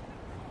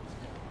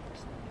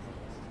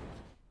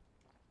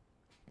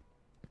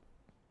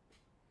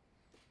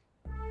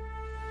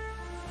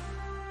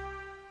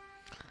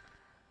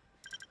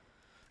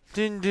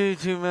 Didn't do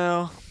too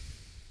well.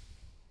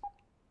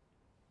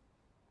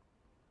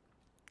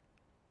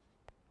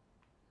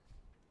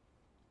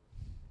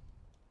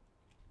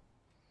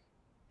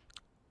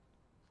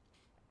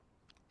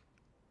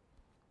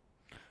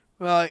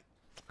 Right.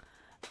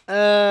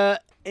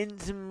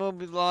 Instant will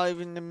be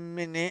live in a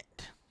minute.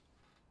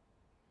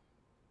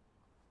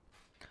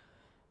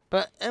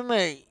 But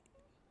anyway,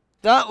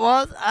 that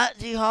was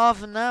actually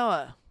half an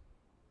hour.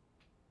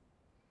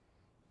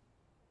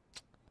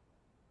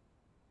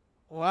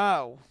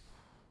 Wow.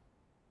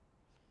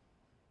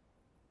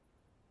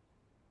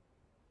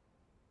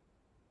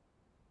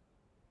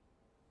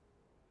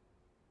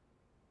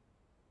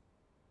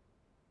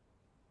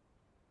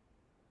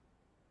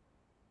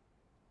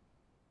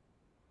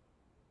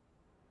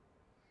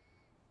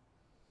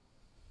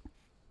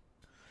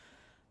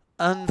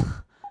 And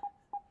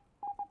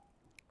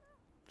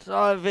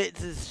sorry if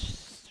it's a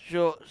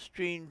short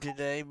stream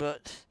today,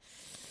 but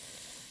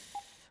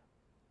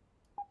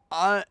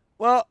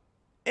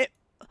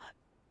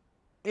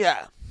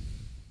yeah.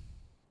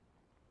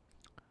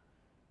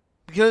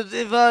 Because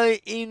if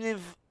I, even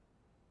if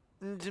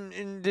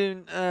in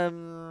doing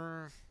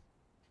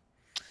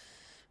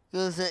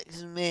Girl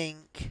Sex and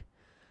Mink,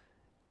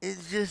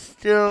 it's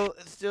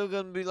still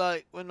gonna be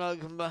like when I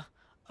come back.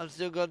 I've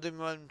still got to do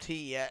my own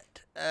tea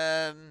yet.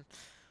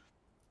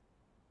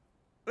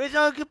 Which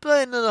I could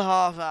play another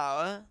half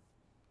hour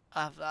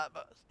after that,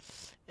 but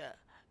yeah,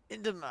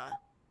 it doesn't matter.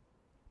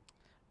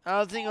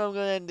 I think I'm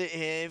gonna end it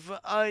here. If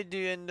I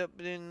do end up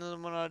doing another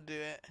one, I'll do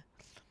it.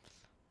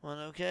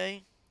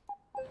 Okay?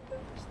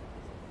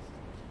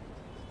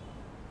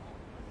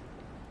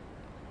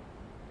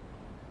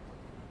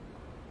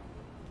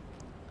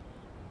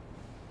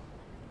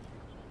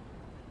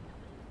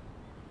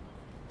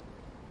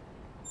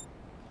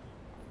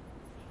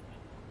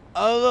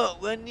 Oh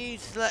look, when you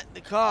select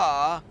the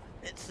car,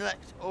 it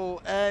selects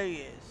all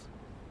areas.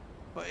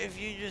 But if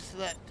you just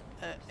select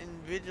an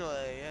individual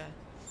area,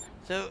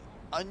 so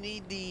I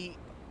need the...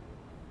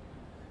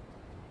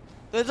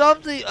 There's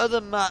obviously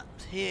other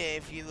maps here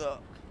if you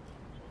look.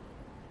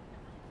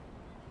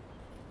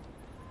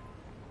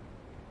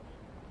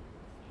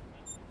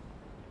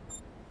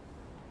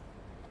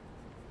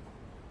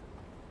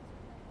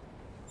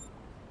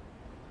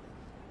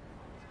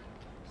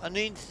 I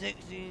need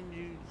 16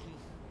 duty.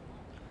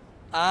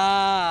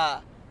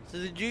 Ah, so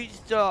the duty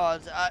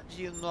stars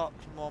actually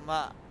unlocks more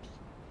maps.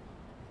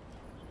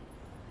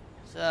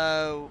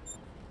 So,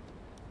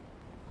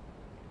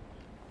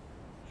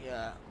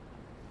 yeah.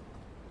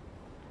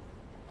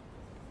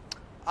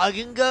 I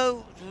can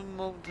go to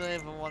multiplayer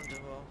if I want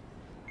to.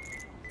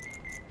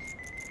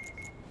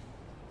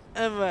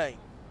 Anyway.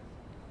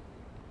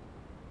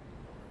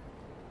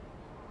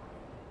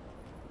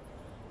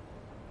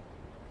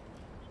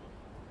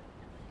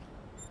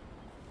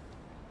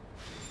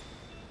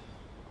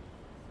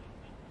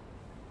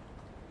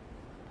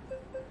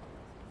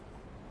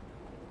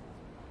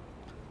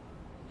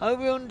 I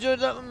hope you enjoyed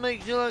that one.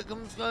 Make sure you like,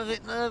 comment, subscribe,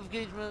 hit the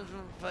notification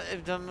bell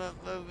every time I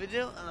upload a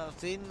video, and I'll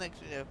see you in the next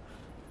video.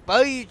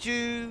 Bye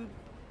YouTube!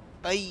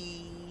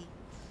 Bye!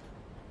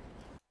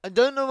 I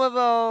don't know whether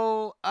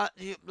I'll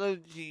actually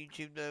upload to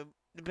YouTube though,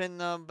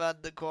 depending on how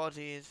bad the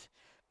quality is.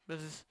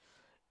 Because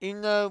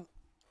even though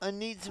I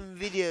need some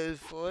videos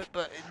for it,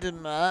 but it doesn't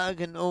matter, I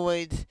can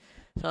always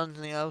find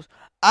something else.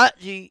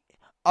 Actually,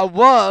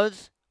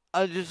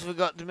 I just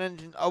forgot to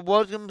mention, I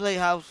was going to play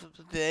House of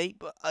today,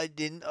 but I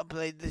didn't. I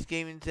played this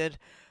game instead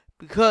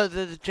because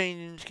there's a change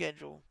in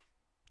schedule.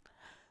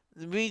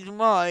 The reason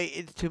why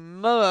is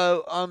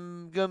tomorrow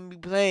I'm going to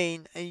be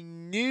playing a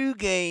new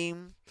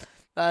game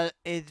that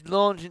is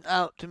launching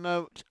out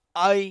tomorrow, which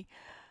I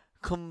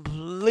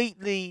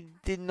completely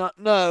did not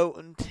know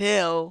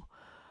until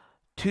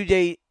 2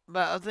 days,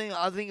 I think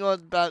it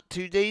was about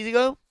 2 days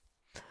ago.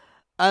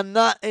 and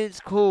that is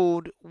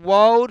called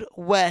Wild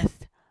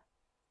West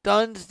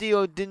Dynasty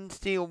or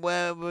Dynasty or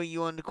whatever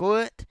you want to call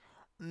it.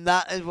 And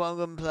that is what I'm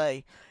going to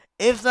play.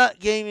 If that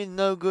game is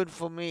no good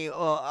for me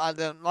or I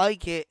don't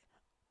like it,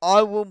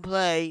 I will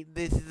play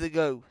This Is a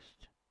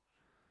Ghost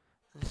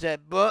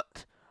instead.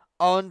 But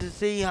I want to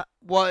see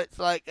what it's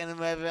like and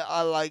whether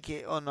I like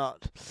it or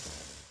not.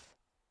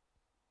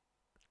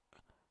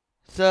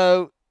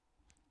 So,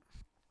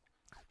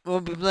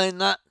 we'll be playing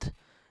that.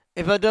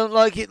 If I don't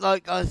like it,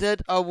 like I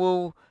said, I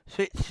will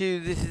switch to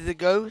This Is a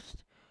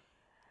Ghost.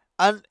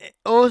 And it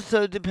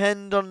also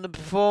depends on the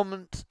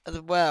performance as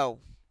well.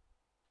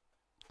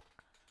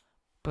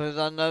 Because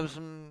I know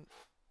some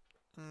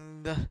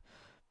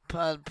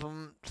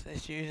performance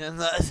issues and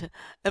that.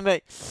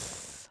 Anyway,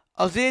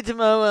 I'll see you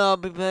tomorrow and I'll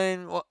be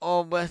playing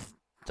Wild West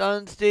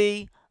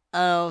Dynasty.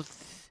 And I'll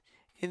see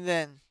you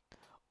then.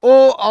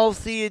 Or I'll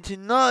see you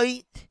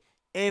tonight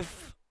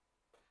if,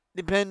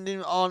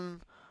 depending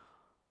on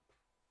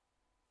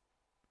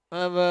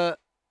whether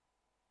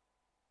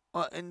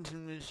what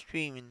internet is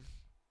streaming.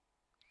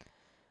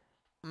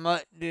 I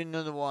might do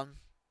another one.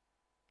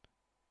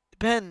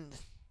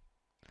 Depends.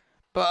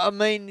 But I'll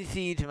mainly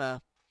see you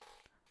tomorrow.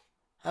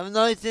 Have a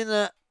nice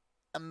dinner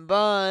and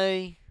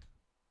bye.